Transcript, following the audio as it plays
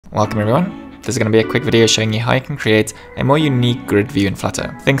Welcome everyone. This is going to be a quick video showing you how you can create a more unique grid view in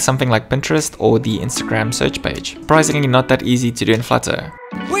Flutter. Think something like Pinterest or the Instagram search page. Surprisingly not that easy to do in Flutter.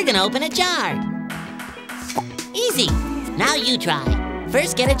 We're gonna open a jar. Easy. Now you try.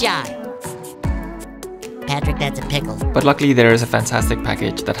 First get a jar. Patrick, that's a pickle. But luckily there is a fantastic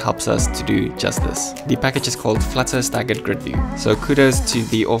package that helps us to do just this. The package is called Flutter Staggered Gridview. So kudos to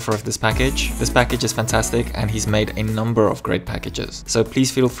the author of this package. This package is fantastic and he's made a number of great packages. So please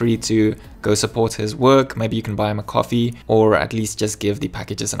feel free to go support his work. Maybe you can buy him a coffee or at least just give the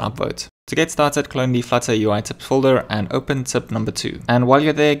packages an upvote. To get started, clone the Flutter UI tips folder and open tip number 2. And while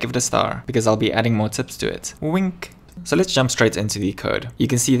you're there, give it a star because I'll be adding more tips to it. Wink. So let's jump straight into the code. You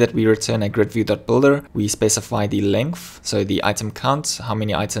can see that we return a gridview.builder. We specify the length, so the item count, how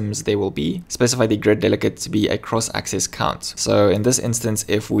many items there will be. Specify the grid delegate to be a cross-axis count. So in this instance,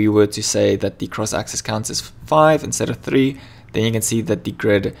 if we were to say that the cross-axis count is 5 instead of 3, then you can see that the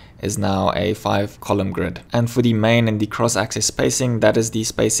grid is now a 5-column grid. And for the main and the cross-axis spacing, that is the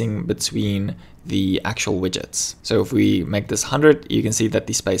spacing between the actual widgets. So if we make this 100, you can see that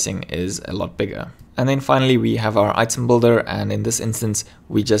the spacing is a lot bigger. And then finally, we have our item builder. And in this instance,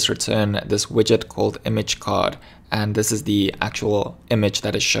 we just return this widget called image card. And this is the actual image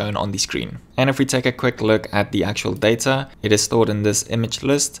that is shown on the screen. And if we take a quick look at the actual data, it is stored in this image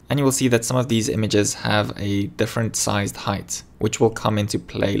list. And you will see that some of these images have a different sized height, which will come into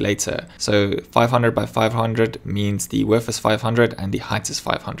play later. So 500 by 500 means the width is 500 and the height is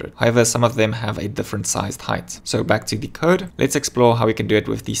 500. However, some of them have a different sized height. So back to the code, let's explore how we can do it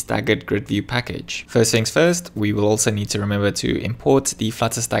with the Staggered Gridview package. First things first, we will also need to remember to import the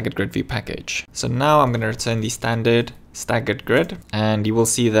Flutter Staggered Gridview package. So now I'm going to return the standard staggered grid, and you will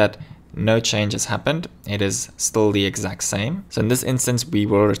see that no change has happened. It is still the exact same. So in this instance, we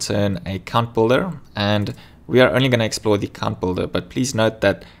will return a count builder, and we are only going to explore the count builder, but please note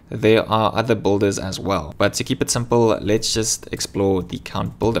that there are other builders as well. But to keep it simple, let's just explore the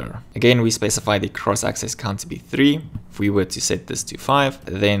count builder. Again, we specify the cross-axis count to be 3. If we were to set this to 5,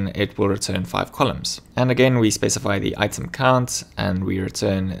 then it will return 5 columns. And again, we specify the item count and we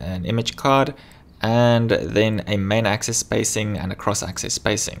return an image card, and then a main axis spacing and a cross axis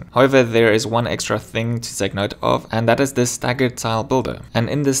spacing. However, there is one extra thing to take note of, and that is the staggered tile builder. And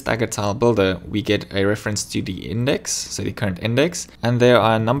in this staggered tile builder, we get a reference to the index, so the current index, and there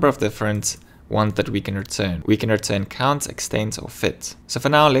are a number of different ones that we can return. We can return count, extent, or fit. So for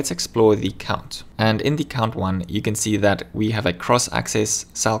now, let's explore the count. And in the count one, you can see that we have a cross-axis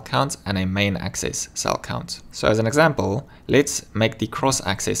cell count and a main axis cell count. So as an example, let's make the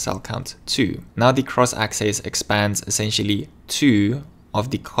cross-axis cell count 2. Now the cross-axis expands essentially 2 of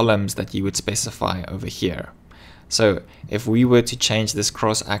the columns that you would specify over here. So if we were to change this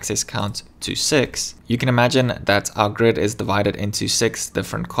cross-axis count to 6, you can imagine that our grid is divided into 6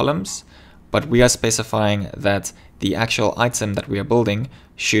 different columns, but we are specifying that the actual item that we are building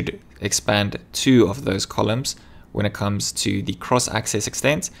should expand 2 of those columns when it comes to the cross-axis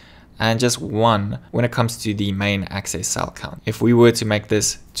extent, and just 1 when it comes to the main axis cell count. If we were to make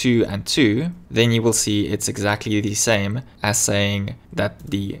this 2 and 2, then you will see it's exactly the same as saying that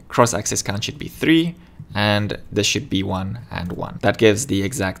the cross-axis count should be 3, and this should be 1 and 1. That gives the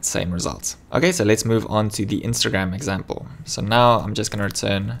exact same results. Okay, so let's move on to the Instagram example. So now I'm just going to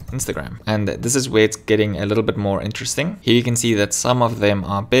return Instagram. And this is where it's getting a little bit more interesting. Here you can see that some of them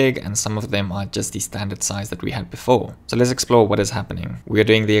are big and some of them are just the standard size that we had before. So let's explore what is happening. We are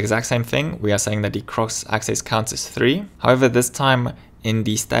doing the exact same thing. We are saying that the cross-axis count is 3. However, this time in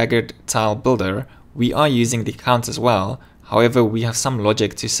the staggered tile builder, we are using the count as well. However, we have some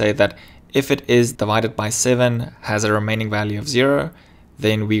logic to say that if it is divided by 7, has a remaining value of 0,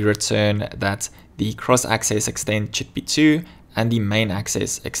 then we return that the cross-axis extent should be 2 and the main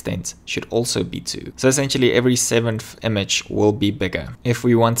axis extent should also be 2. So essentially every 7th image will be bigger. If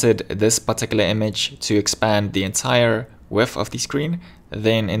we wanted this particular image to expand the entire width of the screen,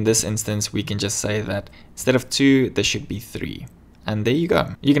 then in this instance we can just say that instead of 2, there should be 3. And there you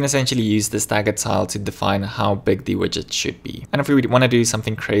go. You can essentially use the staggered tile to define how big the widget should be. And if we want to do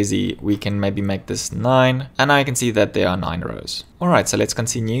something crazy, we can maybe make this 9. And now you can see that there are 9 rows. Alright, so let's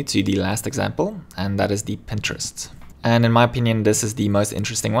continue to the last example, and that is the Pinterest. And in my opinion, this is the most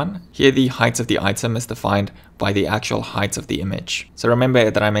interesting one. Here, the height of the item is defined by the actual height of the image. So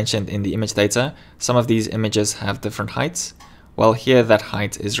remember that I mentioned in the image data, some of these images have different heights. Well, here that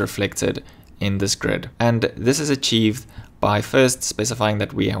height is reflected in this grid. And this is achieved by first specifying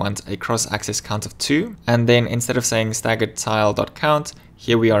that we want a cross-axis count of 2, and then instead of saying staggered tile.count,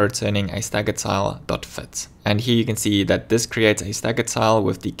 here we are returning a staggered tile.fit. And here you can see that this creates a staggered tile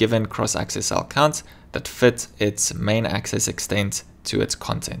with the given cross-axis cell count that fit its main axis extent to its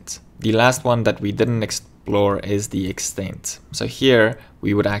content. The last one that we didn't explore is the extent. So here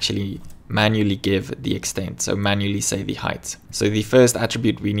we would actually manually give the extent, so manually say the height. So the first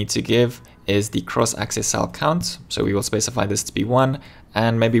attribute we need to give is the cross-axis cell count. So we will specify this to be 1,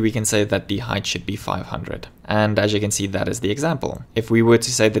 and maybe we can say that the height should be 500. And as you can see, that is the example. If we were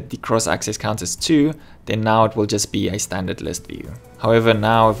to say that the cross-axis count is 2, then now it will just be a standard list view. However,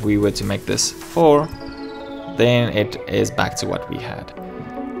 now if we were to make this 4, then it is back to what we had.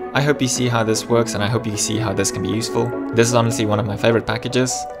 I hope you see how this works, and I hope you see how this can be useful. This is honestly one of my favorite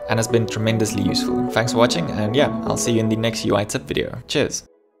packages and has been tremendously useful. Thanks for watching, and yeah, I'll see you in the next UI tip video. Cheers!